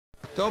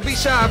Don't be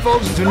shy,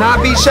 folks. Do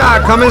not be shy.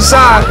 Come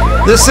inside.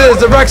 This is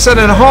the Rec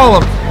Center in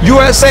Harlem,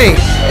 USA.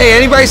 Hey,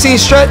 anybody seen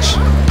Stretch?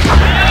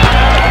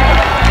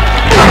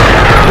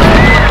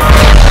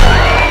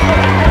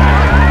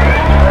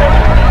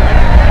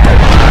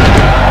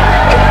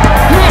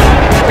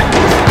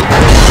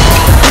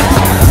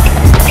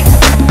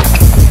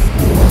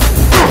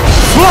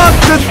 Flunk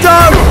the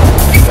dunk.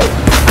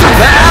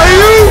 The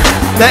alley-oop.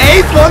 The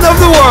 8th one of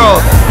the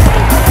world.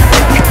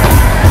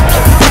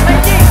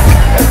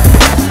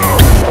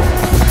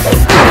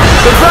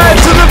 The bread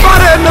to the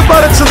butter and the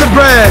butter to the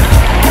bread.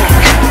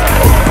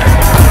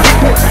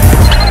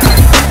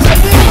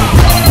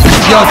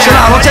 Yo, chill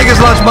out. Don't take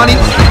his lunch money.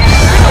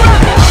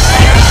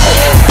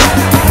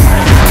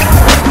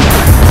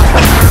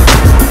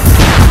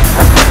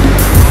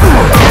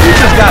 You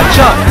just got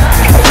chucked.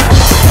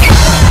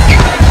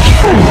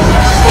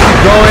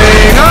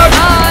 Going up.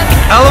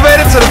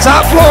 Elevator to the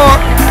top floor.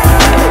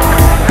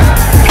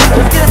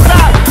 Let's get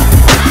inside.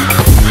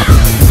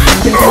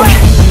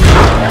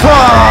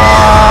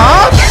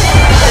 Pop!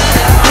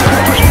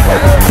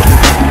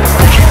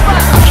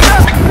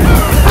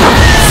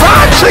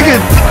 Fried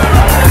chicken!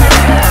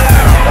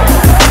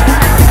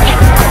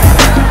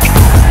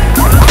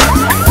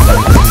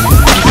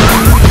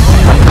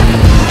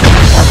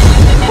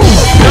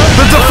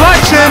 The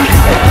deflection!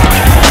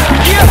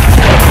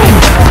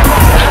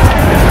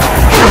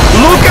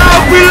 Look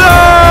out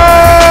below!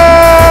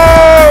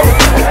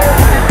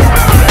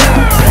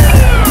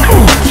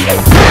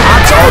 I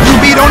told you,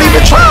 B, don't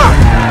even try!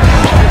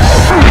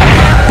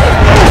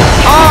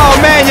 Oh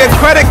man, your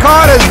credit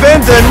card has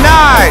been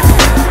denied.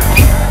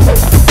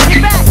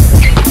 Get back.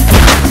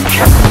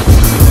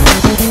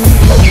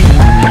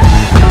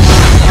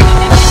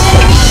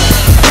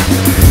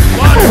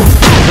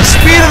 The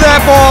speed of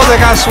that ball that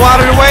got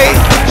swatted away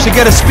should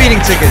get a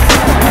speeding ticket.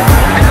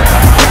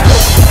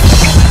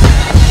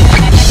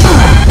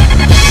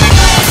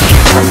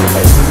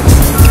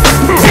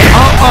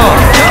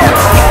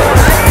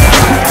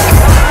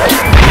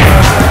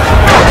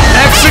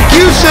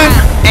 Execution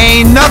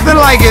ain't nothing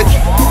like it.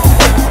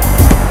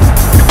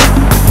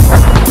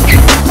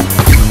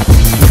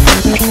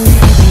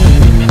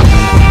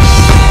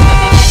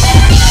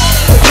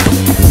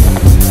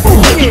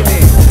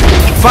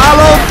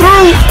 Follow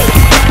through.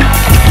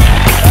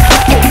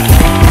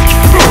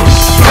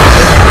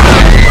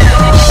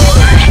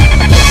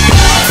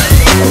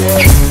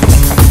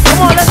 Come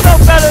on, let's go,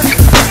 fellas.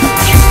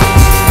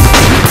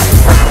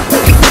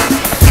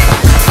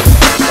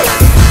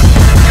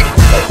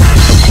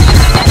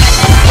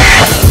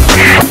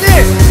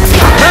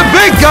 The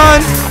big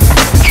gun.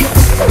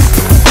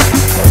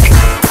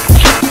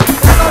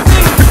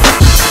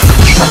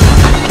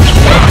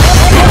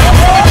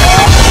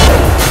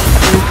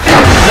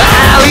 The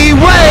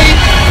alleyway.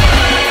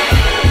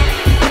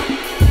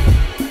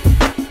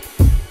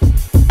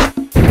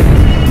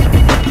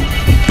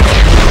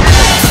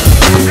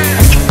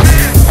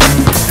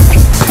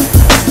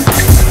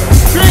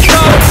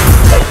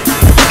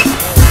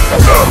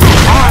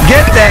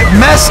 Get that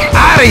mess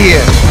out of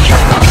here.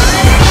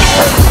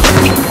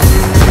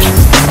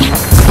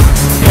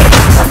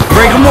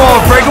 Break them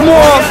off, break them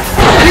off.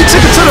 And he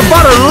took it to the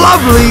butter,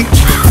 lovely.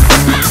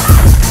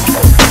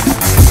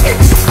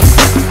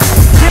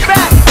 Get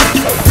back.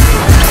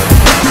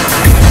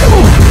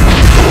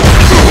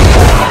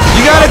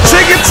 You got a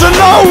ticket to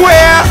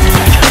nowhere.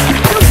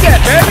 Shoot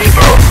that, baby.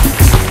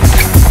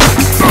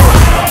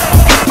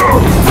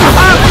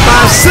 Up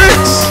by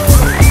 6.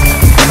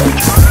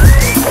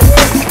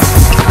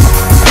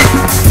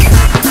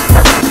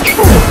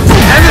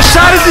 And the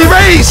shot is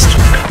erased.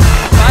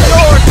 By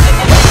yours.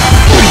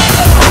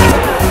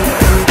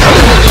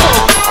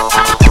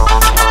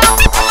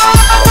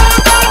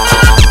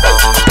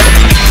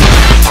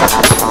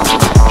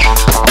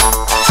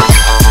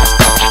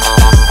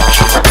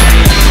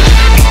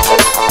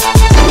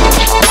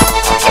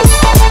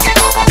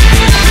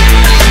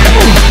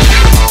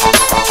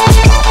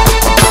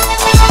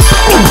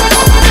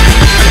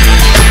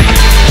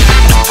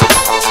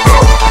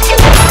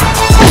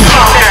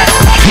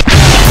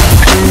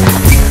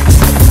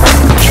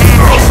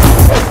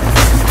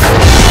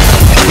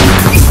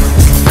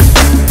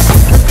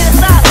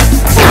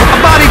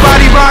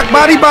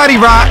 Body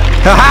rock.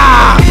 Ha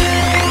ha.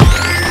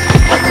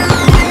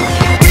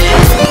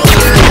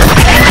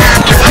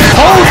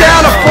 Hold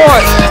down a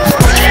fort.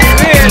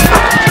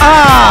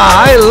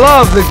 Ah, I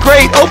love the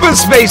great open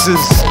spaces.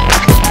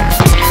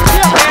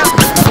 Yeah, man.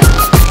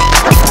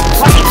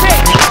 Watch your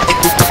pick.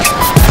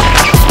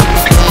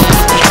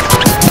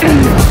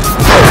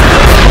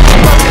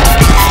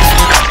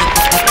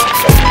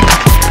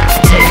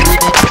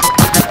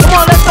 Come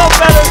on, let's go,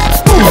 fellas.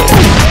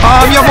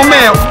 Yo, my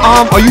man,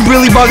 are you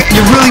really bugging?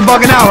 You're really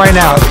bugging out right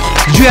now.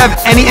 Did you have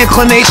any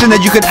inclination that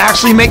you could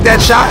actually make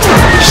that shot?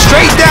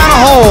 Straight down a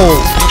hole.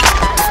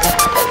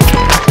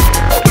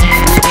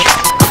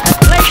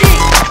 Play deep.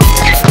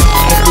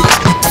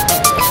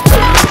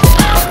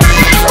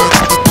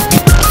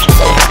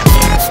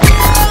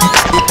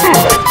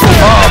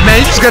 Oh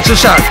man, you just got your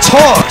shot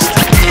tossed.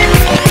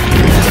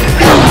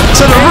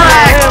 To the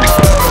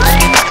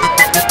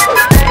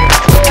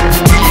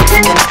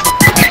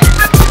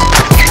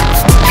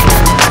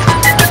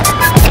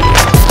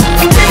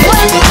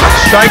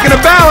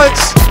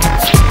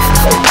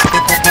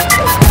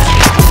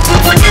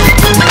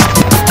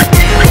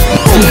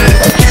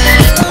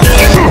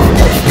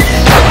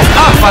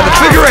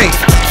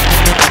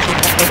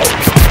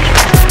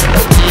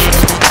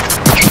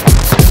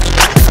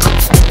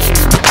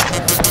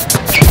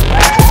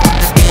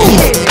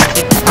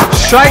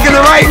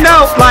the right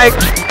note, like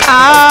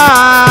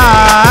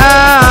ah.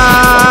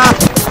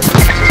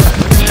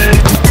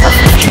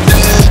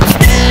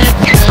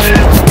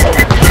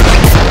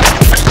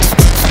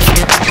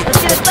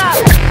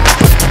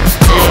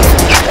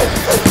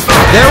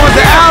 There was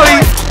the alley,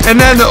 and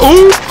then the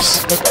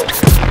oops.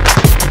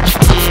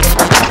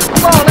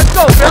 Come on, let's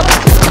go, fella.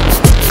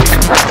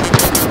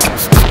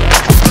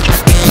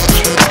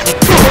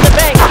 In the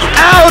bank.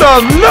 Out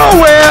of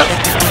nowhere.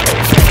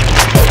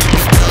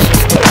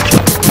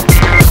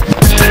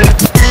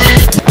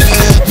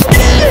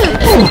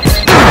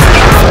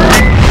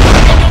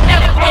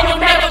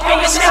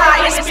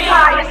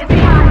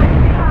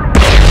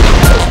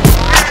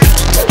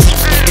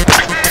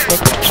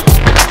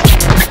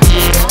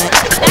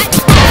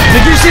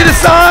 Did you see the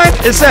sign?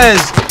 It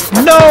says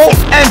no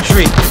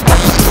entry.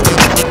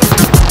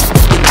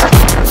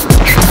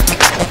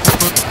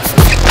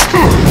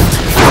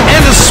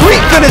 And a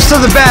sweet finish to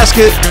the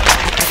basket.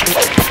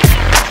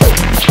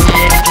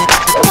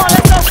 Come on,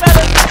 let's go,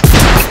 fellas.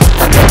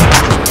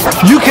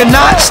 You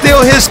cannot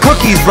steal his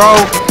cookies, bro.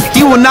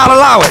 He will not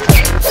allow it.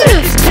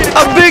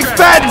 A big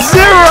fat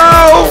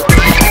 0.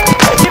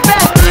 Get back.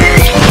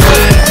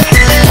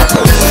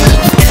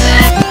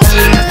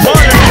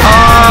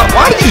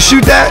 Why did you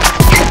shoot that?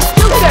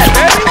 Shoot that,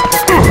 baby.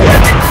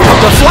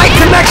 The flight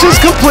connection's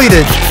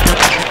completed.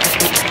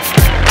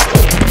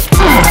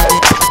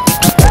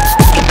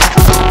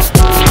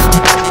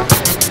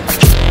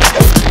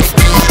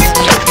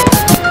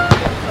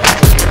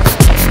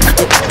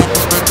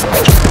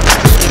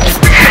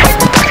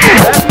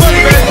 That's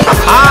money, baby.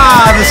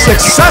 Ah, the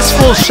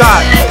successful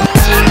shot.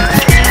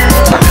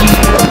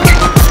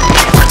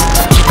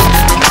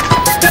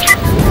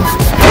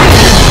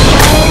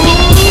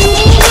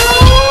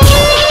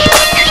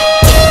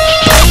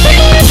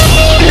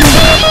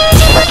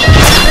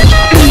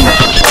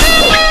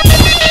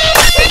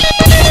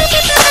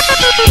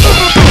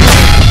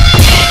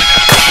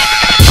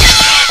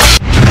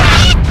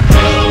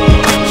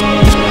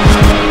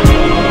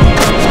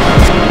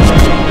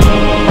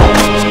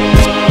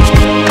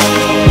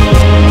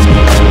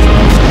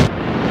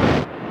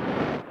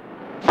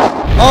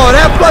 Oh,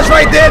 that flush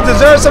right there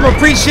deserves some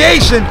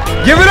appreciation.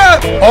 Give it up.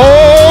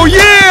 Oh,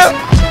 yeah.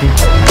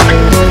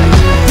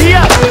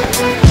 Yeah.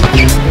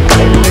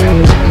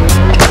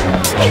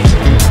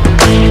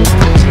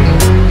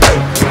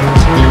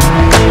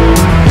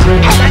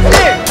 That's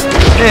it.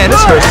 Man,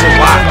 this hurts to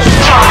watch.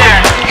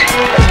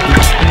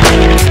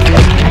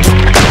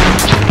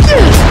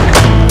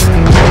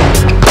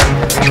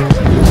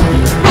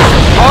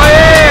 Oh,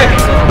 yeah.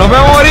 Nos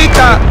vemos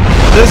ahorita.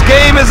 This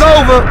game is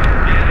over.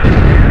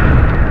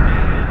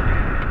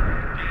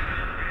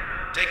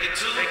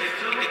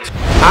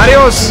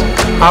 Adiós.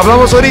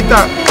 Hablamos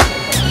ahorita.